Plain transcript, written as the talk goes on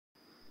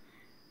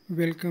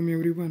Welcome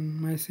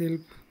everyone, myself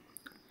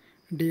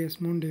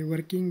D.S. Monde,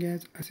 working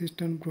as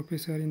Assistant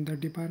Professor in the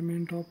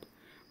Department of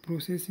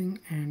Processing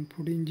and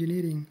Food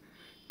Engineering,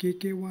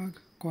 K.K. Wag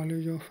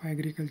College of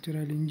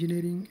Agricultural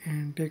Engineering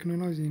and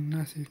Technology in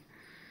Nasik.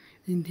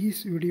 In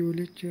this video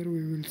lecture,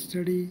 we will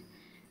study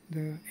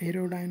the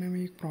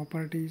aerodynamic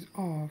properties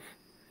of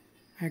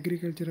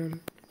agricultural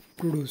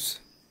produce.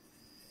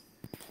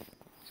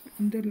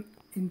 In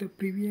the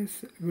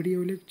previous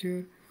video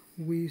lecture,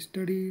 we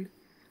studied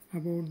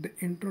about the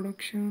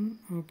introduction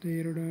of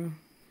the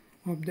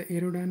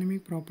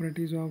aerodynamic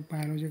properties of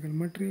biological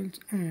materials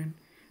and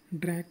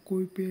drag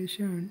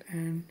coefficient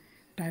and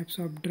types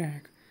of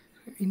drag.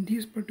 So in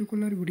this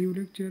particular video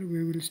lecture,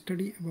 we will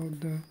study about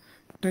the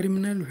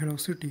terminal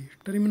velocity.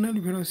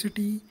 Terminal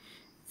velocity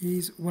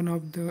is one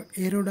of the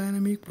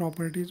aerodynamic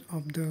properties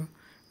of the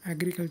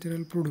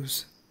agricultural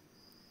produce.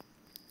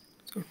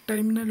 So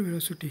terminal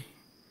velocity.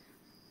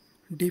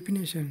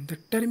 Definition. The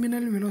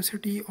terminal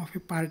velocity of a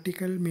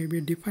particle may be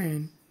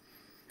defined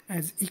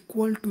as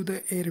equal to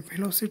the air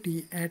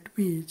velocity at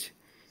which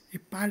a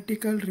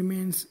particle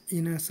remains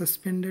in a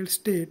suspended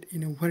state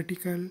in a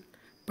vertical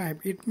pipe.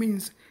 It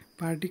means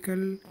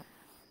particle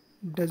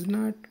does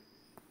not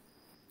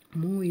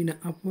move in an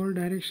upward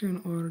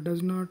direction or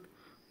does not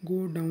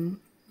go down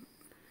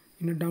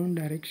in a down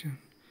direction.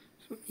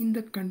 So in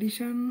the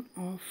condition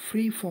of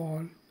free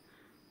fall,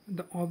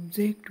 the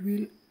object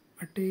will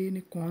attain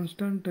a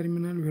constant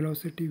terminal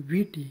velocity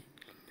Vt,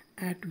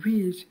 at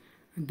which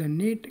the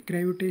net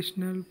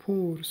gravitational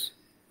force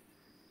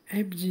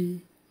Fg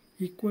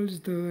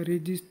equals the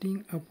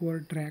resisting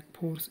upward drag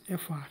force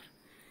Fr.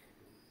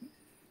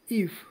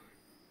 If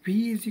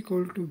V is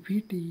equal to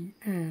Vt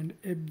and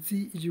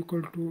Fg is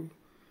equal to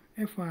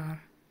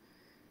Fr,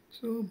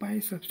 so by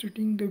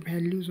substituting the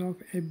values of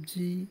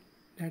Fg,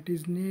 that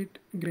is net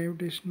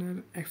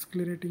gravitational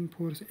accelerating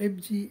force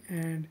Fg,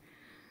 and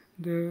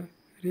the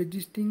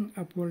resisting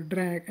upward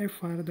drag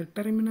Fr, the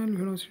terminal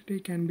velocity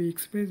can be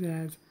expressed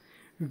as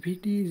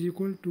Vt is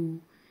equal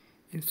to,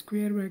 in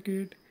square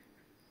bracket,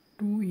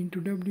 2 into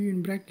W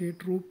in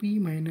bracket rho p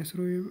minus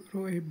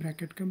rho f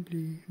bracket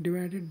complete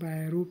divided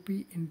by rho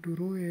p into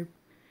rho f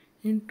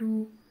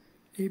into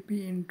ap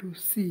into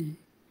c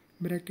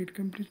bracket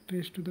complete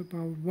raised to the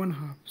power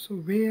 1/2. So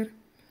where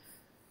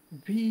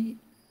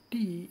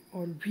Vt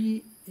or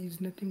V is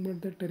nothing but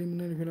the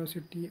terminal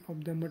velocity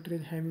of the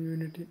material having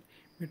unit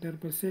meter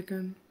per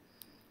second,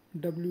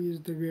 W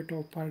is the weight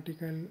of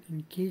particle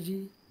in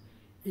kg,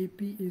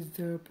 AP is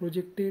the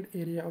projected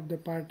area of the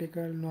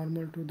particle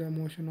normal to the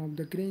motion of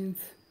the grains,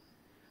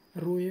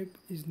 rho f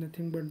is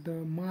nothing but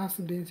the mass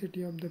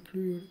density of the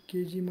fluid,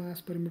 kg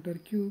mass per meter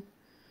cube,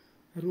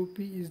 rho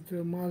p is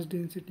the mass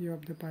density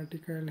of the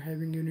particle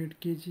having unit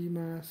kg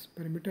mass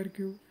per meter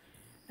cube,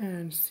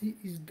 and c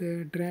is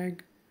the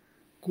drag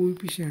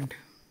coefficient.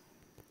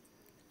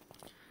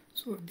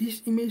 So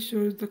this image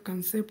shows the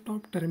concept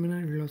of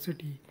terminal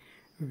velocity.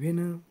 When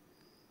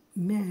a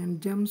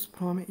man jumps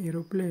from an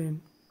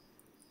aeroplane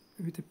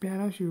with a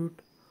parachute,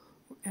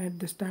 at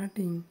the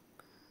starting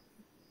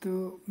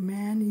the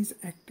man is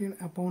acted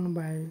upon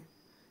by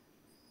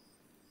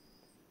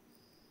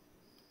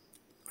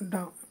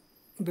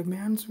the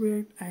man's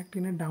weight act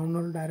in a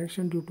downward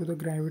direction due to the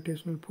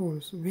gravitational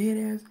force,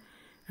 whereas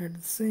at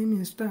the same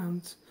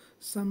instance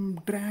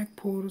some drag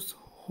force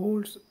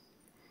holds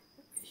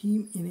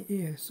him in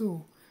air.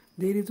 So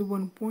there is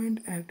one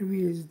point at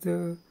which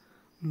the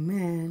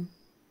man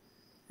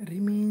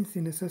remains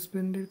in a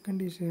suspended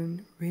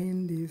condition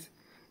when this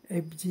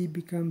Fg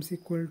becomes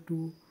equal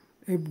to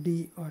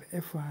Fd or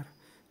Fr.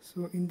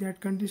 So in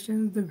that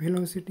condition the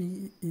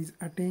velocity is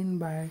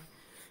attained by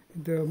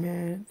the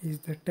man is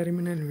the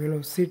terminal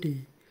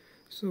velocity.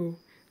 So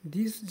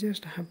this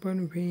just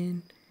happened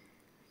when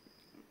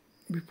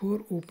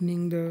before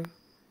opening the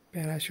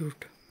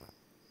parachute.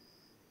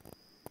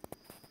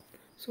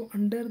 So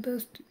under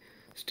the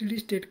steady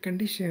state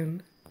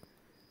condition,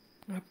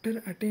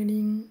 after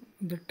attaining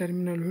the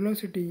terminal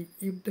velocity,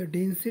 if the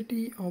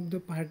density of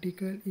the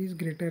particle is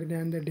greater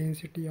than the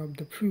density of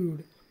the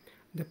fluid,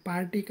 the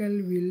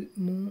particle will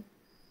move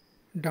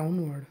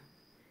downward,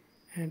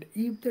 and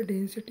if the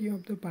density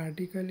of the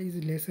particle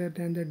is lesser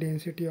than the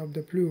density of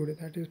the fluid,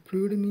 that is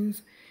fluid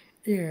means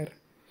air,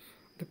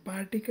 the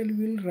particle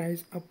will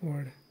rise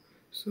upward.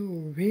 So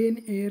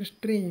when air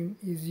stream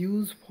is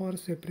used for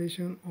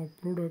separation of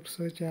products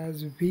such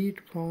as wheat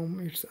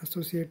from its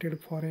associated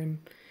foreign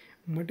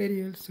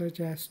materials such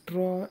as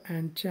straw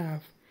and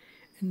chaff,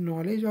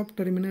 knowledge of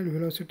terminal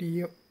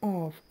velocity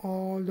of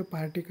all the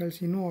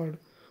particles involved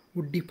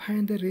would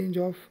define the range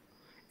of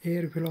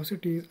air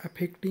velocities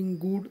affecting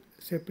good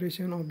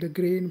separation of the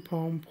grain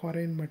from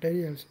foreign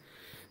materials.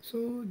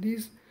 So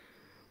this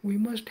we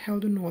must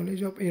have the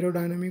knowledge of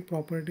aerodynamic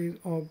properties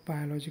of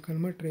biological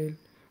material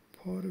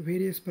for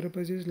various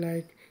purposes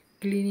like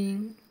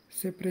cleaning,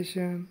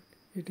 separation,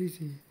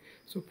 etc.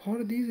 So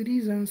for these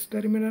reasons,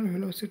 terminal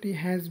velocity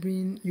has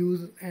been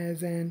used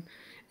as an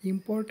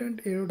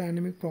important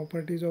aerodynamic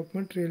properties of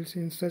materials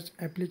in such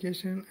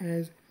application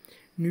as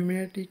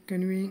pneumatic,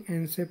 conveying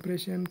and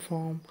separation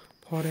from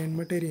foreign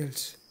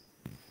materials.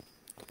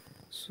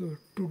 So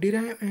to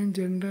derive a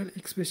general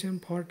expression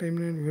for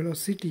terminal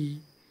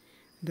velocity,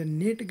 the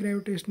net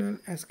gravitational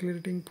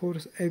accelerating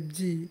force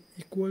Fg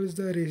equals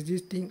the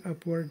resisting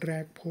upward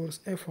drag force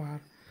Fr.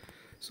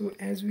 So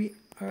as we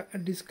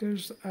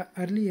discussed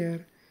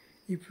earlier,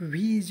 if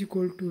V is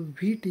equal to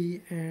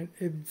Vt and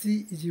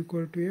Fg is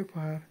equal to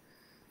Fr,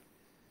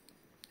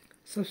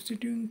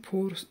 substituting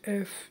force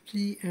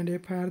Fg and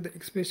Fr, the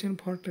expression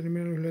for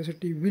terminal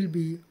velocity will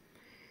be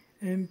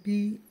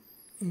mp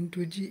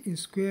into g in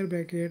square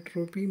bracket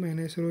rho p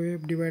minus rho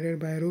f divided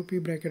by rho p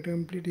bracket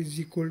complete is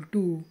equal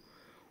to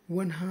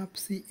 1/2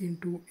 c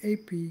into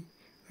ap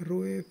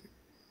rho f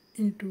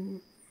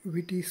into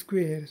vt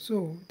square.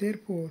 So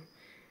therefore,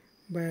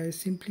 by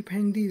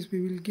simplifying this,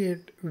 we will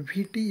get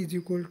vt is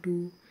equal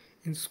to,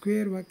 in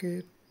square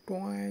bracket,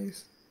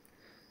 twice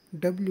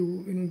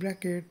w in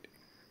bracket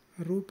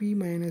rho p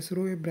minus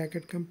rho f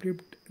bracket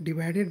complete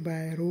divided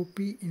by rho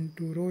p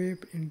into rho f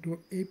into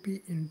ap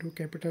into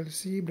capital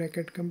C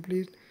bracket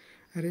complete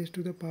raised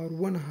to the power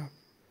 1/2.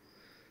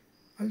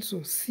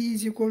 Also C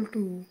is equal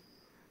to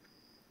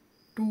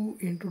 2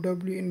 into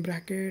w in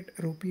bracket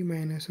rho p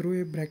minus rho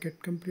f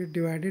bracket complete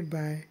divided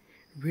by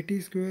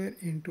vt square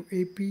into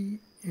ap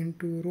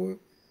into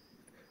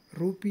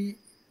rho p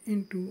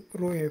into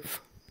rho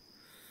f.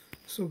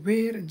 So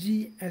where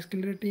g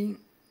accelerating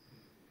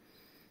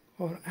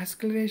or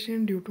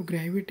acceleration due to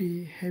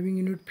gravity having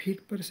unit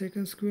feet per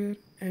second square,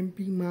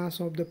 mp mass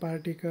of the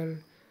particle,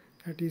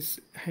 that is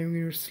having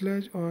unit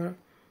sludge or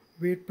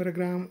weight per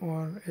gram,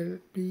 or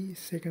lp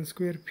second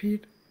square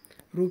feet,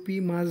 rho p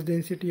mass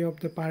density of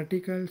the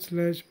particle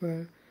sludge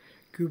per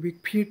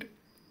cubic feet,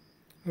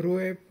 rho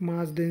f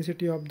mass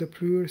density of the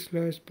fluid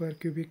sludge per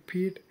cubic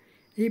feet,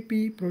 ap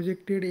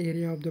projected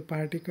area of the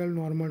particle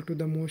normal to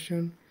the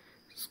motion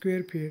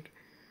square feet,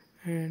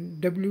 and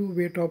W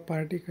weight of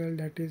particle,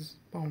 that is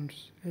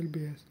pounds,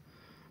 lbs.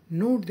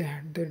 Note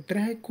that the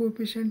drag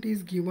coefficient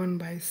is given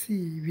by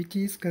C, which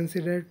is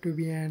considered to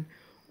be an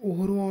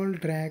overall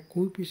drag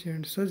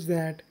coefficient such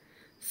that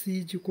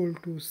C is equal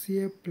to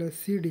Cf plus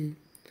Cd.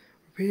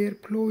 Where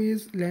flow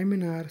is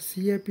laminar,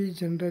 Cf is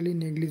generally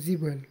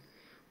negligible.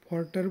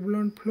 For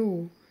turbulent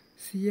flow,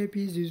 Cf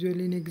is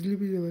usually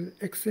negligible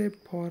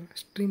except for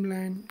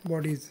streamlined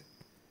bodies.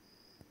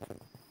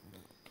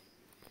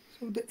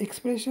 So the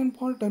expression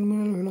for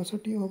terminal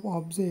velocity of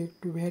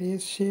object to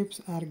various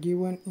shapes are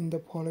given in the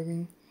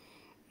following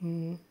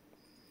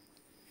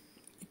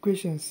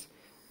equations.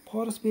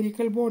 For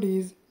spherical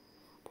bodies,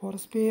 for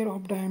sphere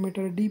of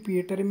diameter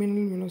dp,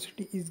 terminal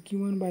velocity is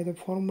given by the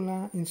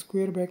formula in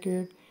square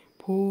bracket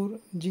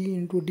 4g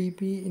into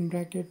dp in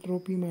bracket rho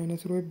p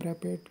minus rho f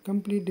bracket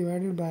complete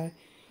divided by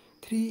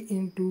 3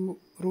 into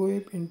rho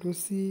f into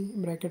c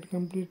bracket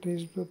complete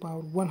raised to the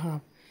power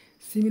 1/2.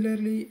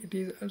 Similarly, it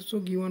is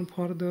also given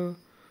for the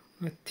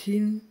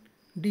thin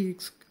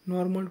disc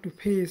normal to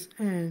face,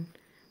 and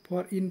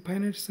for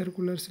infinite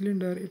circular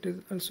cylinder it is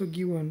also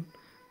given.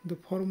 The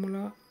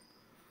formula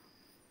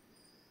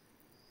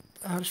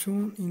are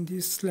shown in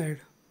this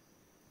slide.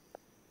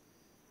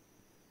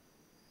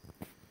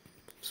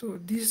 So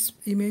this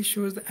image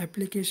shows the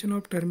application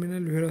of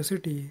terminal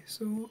velocity.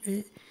 So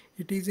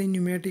it is a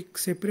pneumatic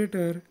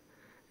separator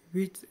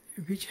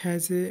which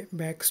has a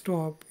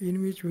backstop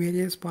in which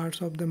various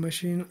parts of the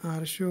machine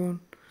are shown.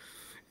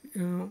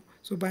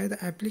 So by the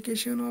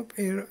application of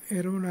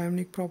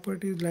aerodynamic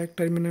properties like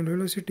terminal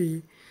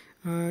velocity,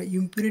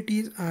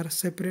 impurities are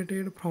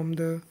separated from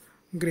the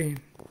grain.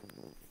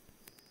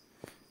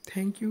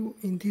 Thank you.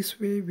 In this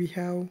way we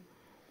have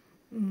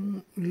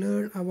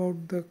learned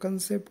about the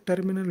concept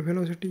terminal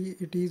velocity.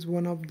 It is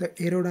one of the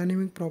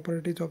aerodynamic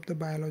properties of the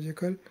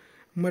biological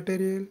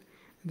material.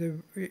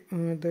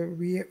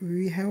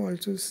 We have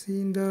also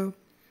seen the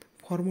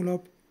formula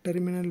of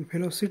terminal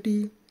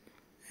velocity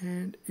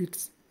and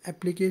its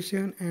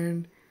application,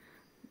 and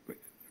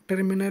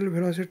terminal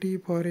velocity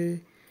for a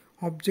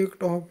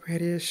object of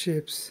various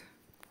shapes.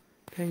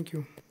 Thank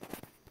you.